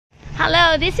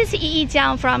Hello, this is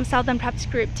Yiyi from Southern Property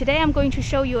Group. Today I'm going to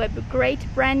show you a great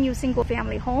brand new single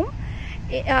family home.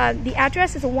 The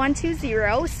address is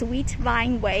 120 Sweet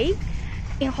Vine Way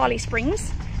in Holly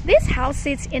Springs. This house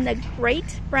sits in a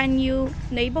great brand new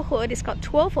neighborhood. It's called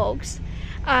 12 Oaks.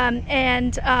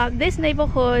 This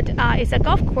neighborhood is a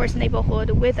golf course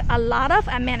neighborhood with a lot of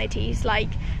amenities like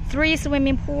 3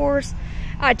 swimming pools,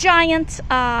 a giant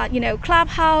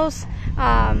clubhouse,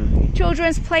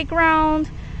 children's playground,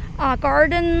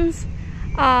 gardens,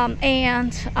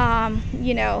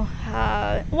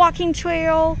 walking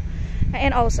trail,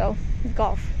 and also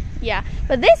golf. Yeah,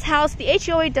 but this house, the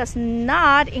HOA does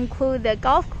not include the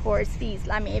golf course fees.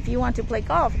 I mean, if you want to play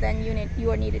golf, then you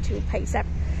are needed to pay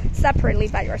separately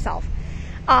by yourself.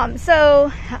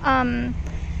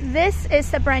 This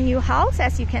is a brand new house,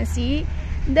 as you can see.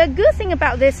 The good thing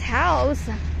about this house,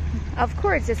 of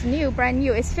course, it's new, brand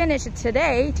new. It's finished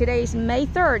today. Today is May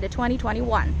 3rd,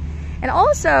 2021. And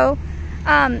also,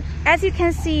 as you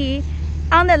can see,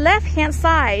 on the left-hand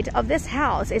side of this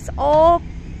house, it's all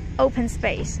open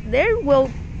space. There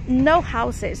will no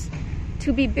houses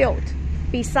to be built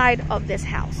beside of this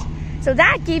house. So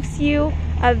that gives you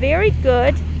a very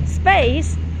good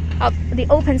space of the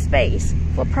open space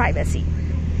for privacy.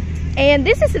 And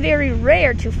this is very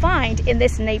rare to find in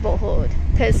this neighborhood,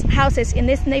 because houses in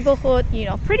this neighborhood,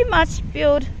 pretty much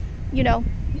build,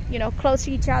 close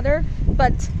to each other.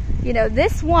 But,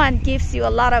 this one gives you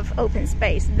a lot of open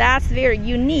space. That's very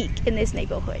unique in this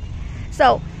neighborhood.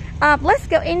 So let's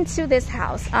go into this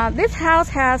house. This house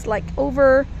has like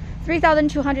over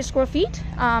 3,200 square feet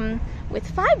with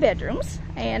 5 bedrooms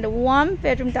and 1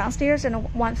 bedroom downstairs and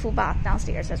 1 full bath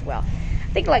downstairs as well.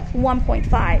 I think like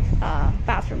 1.5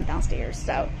 bathroom downstairs.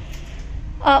 So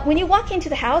when you walk into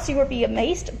the house, you will be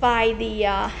amazed by the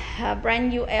brand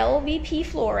new LVP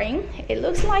flooring. It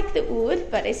looks like the wood,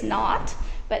 but it's not.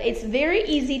 But it's very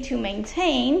easy to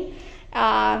maintain.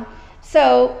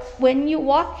 So when you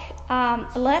walk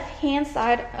right-hand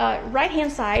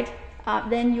side,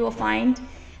 then you will find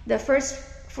the first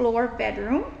floor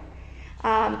bedroom.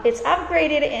 It's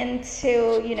upgraded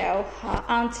into,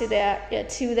 onto the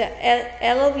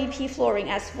LVP flooring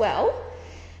as well.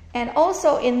 And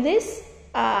also in this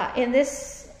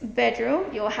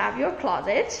bedroom, you'll have your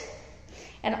closet,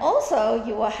 and also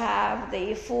you will have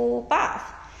the full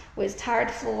bath with tiled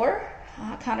floor,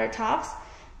 countertops,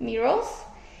 mirrors,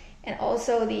 and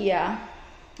also the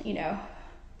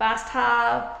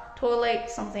bathtub, toilet,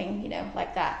 something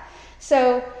like that.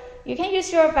 So you can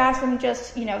use your bathroom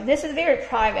just, this is very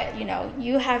private,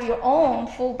 you have your own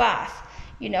full bath,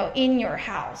 in your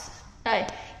house,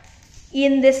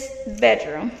 in this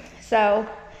bedroom. So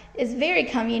it's very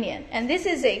convenient. And this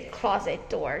is a closet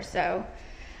door. So,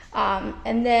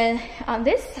 and then on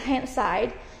this hand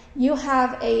side, you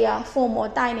have a formal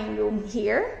dining room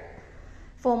here.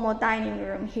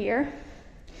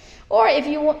 Or if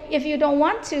you don't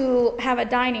want to have a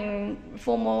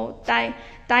formal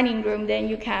dining room, then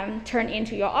you can turn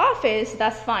into your office.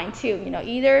 That's fine too.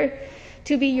 Either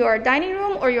to be your dining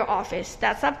room or your office.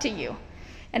 That's up to you.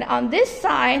 And on this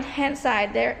side, hand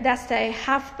side, that's the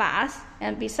half bath,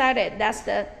 and beside it, that's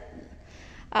the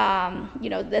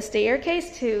the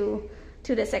staircase to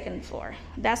the second floor.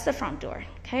 That's the front door.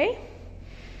 Okay.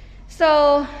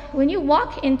 So when you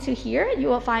walk into here, you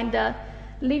will find the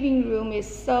living room is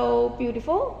so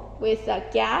beautiful with a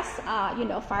gas,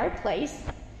 fireplace,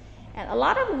 and a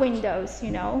lot of windows,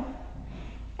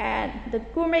 and the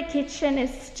gourmet kitchen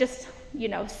is just,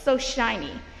 so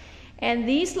shiny. And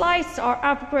these lights are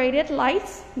upgraded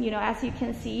lights, as you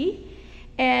can see.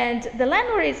 And the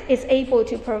landlord is able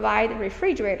to provide a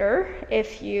refrigerator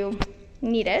if you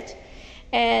need it.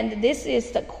 And this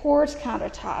is the quartz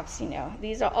countertops,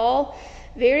 These are all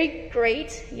very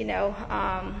great,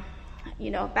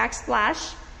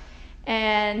 backsplash.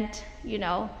 And,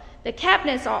 the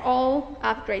cabinets are all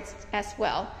upgrades as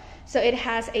well. So it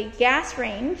has a gas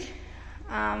range,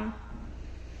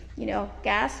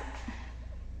 gas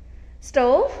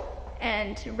stove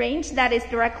and range that is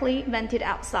directly vented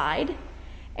outside.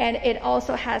 And it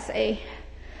also has a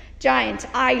giant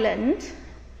island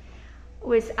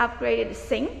with upgraded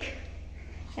sink,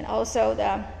 and also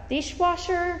the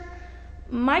dishwasher,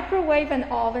 microwave, and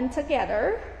oven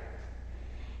together.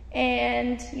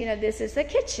 And this is the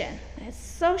kitchen. It's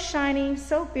so shiny,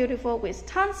 so beautiful, with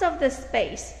tons of the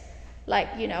space,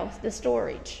 like the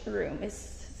storage room.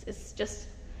 It's just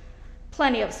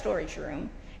plenty of storage room.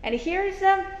 And here is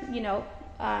the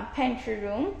pantry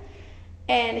room,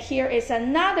 and here is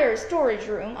another storage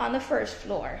room on the first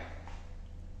floor.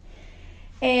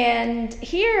 And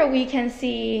here we can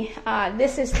see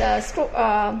this is the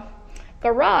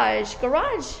garage.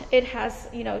 It has,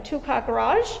 you know, 2-car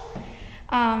garage.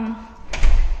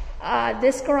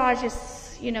 This garage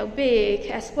is, you know, big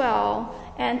as well,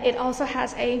 and it also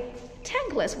has a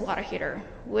tankless water heater,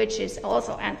 which is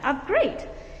also an upgrade.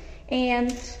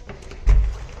 And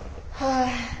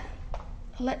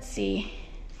let's see.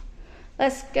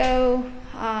 Let's go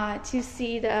to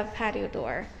see the patio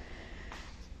door.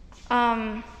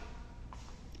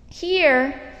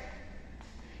 Here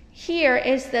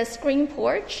is the screen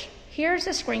porch. Here's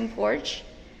the screen porch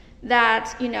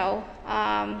that, you know,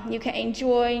 you can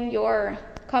enjoy your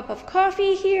cup of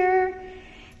coffee here.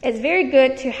 It's very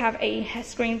good to have a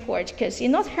screen porch because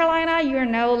in North Carolina, you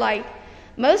know, like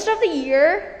most of the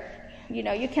year, you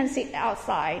know, you can sit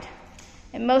outside,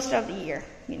 and most of the year,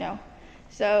 you know.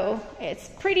 So it's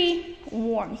pretty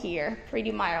warm here,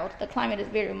 pretty mild. The climate is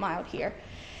very mild here.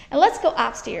 And let's go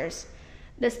upstairs.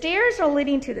 The stairs are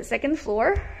leading to the 2nd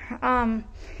floor,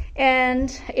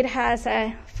 and it has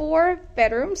 4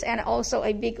 bedrooms and also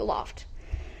a big loft.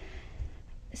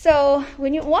 So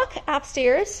when you walk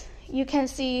upstairs, you can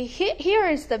see here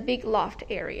is the big loft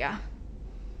area.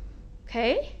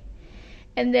 Okay,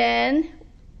 and then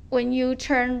when you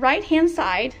turn right-hand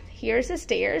side, here's the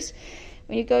stairs.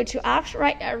 When you go to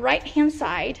right-hand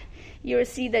side, you will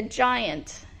see the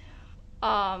giant,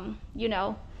 you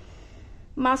know,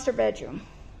 master bedroom.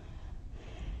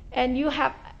 And you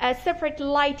have a separate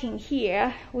lighting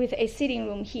here with a sitting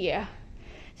room here.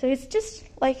 So it's just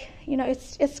like, you know,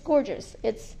 it's gorgeous.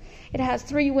 It has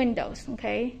 3 windows,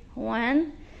 okay?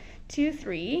 1, 2,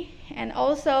 3. And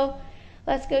also,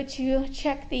 let's go to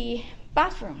check the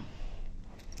bathroom.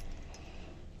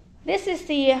 This is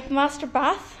the master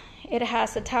bath. It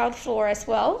has a tiled floor as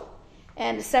well,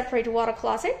 and a separate water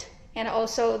closet, and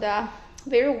also the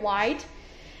very wide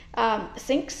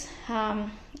sinks,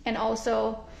 and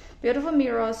also beautiful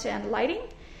mirrors and lighting,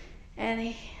 and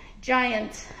a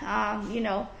giant, you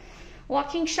know,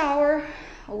 walk-in shower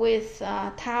with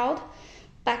tiled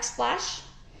backsplash.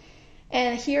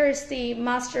 And here is the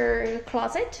master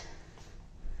closet.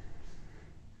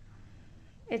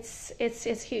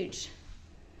 It's huge.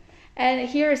 And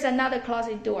here is another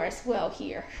closet door as well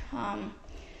here.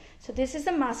 So this is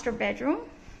the master bedroom.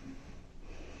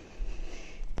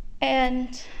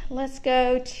 And let's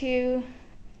go to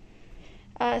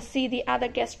see the other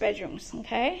guest bedrooms,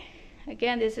 okay?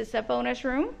 Again, this is a bonus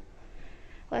room.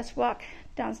 Let's walk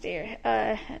downstairs,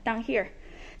 down here.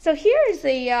 So here is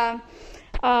the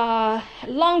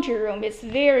laundry room. It's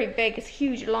very big, it's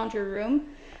huge laundry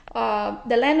room.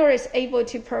 The landlord is able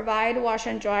to provide wash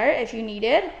and dryer if you need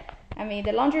it. I mean,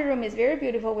 the laundry room is very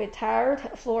beautiful with tiled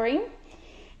flooring.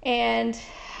 And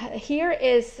here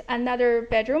is another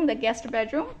bedroom, the guest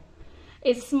bedroom.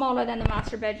 It's smaller than the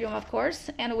master bedroom, of course,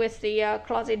 and with the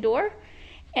closet door.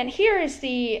 And here is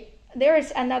there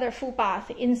is another full bath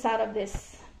inside of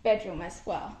this bedroom as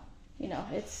well. You know,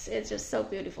 it's just so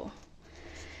beautiful.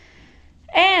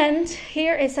 And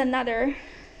here is another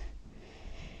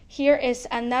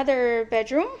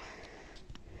bedroom.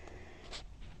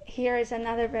 Here is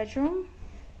another bedroom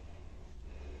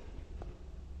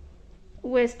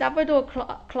with double door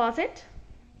closet,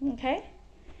 okay?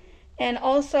 And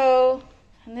also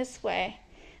in this way,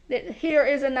 here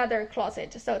is another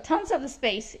closet. So tons of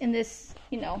space in this,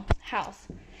 you know, house.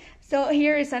 So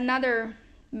here is another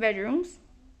bedrooms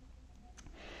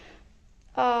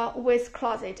with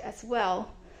closet as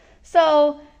well.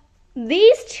 So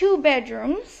these two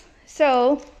bedrooms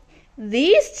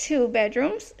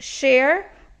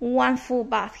share one full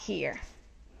bath here.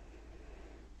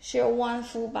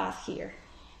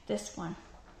 This one.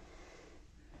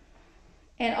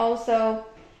 And also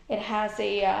it has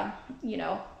a, you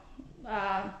know,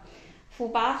 full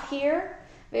bath here,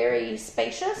 very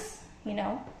spacious, you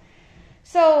know.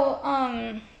 So,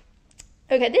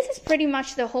 okay, this is pretty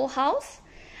much the whole house.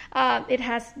 It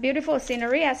has beautiful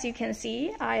scenery, as you can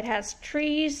see. It has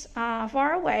trees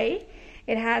far away.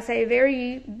 It has a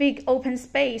very big open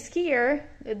space here.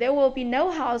 There will be no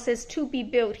houses to be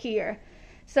built here.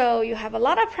 So you have a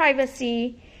lot of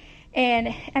privacy.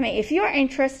 And I mean, if you're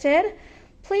interested,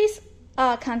 please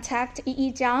contact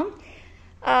Yiyi Jiang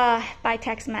by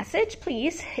text message,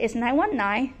 please. It's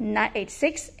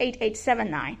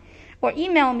 919-986-8879. Or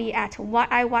email me at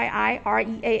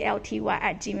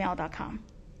yiyirealty@gmail.com.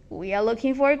 We are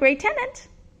looking for a great tenant.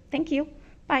 Thank you.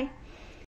 Bye.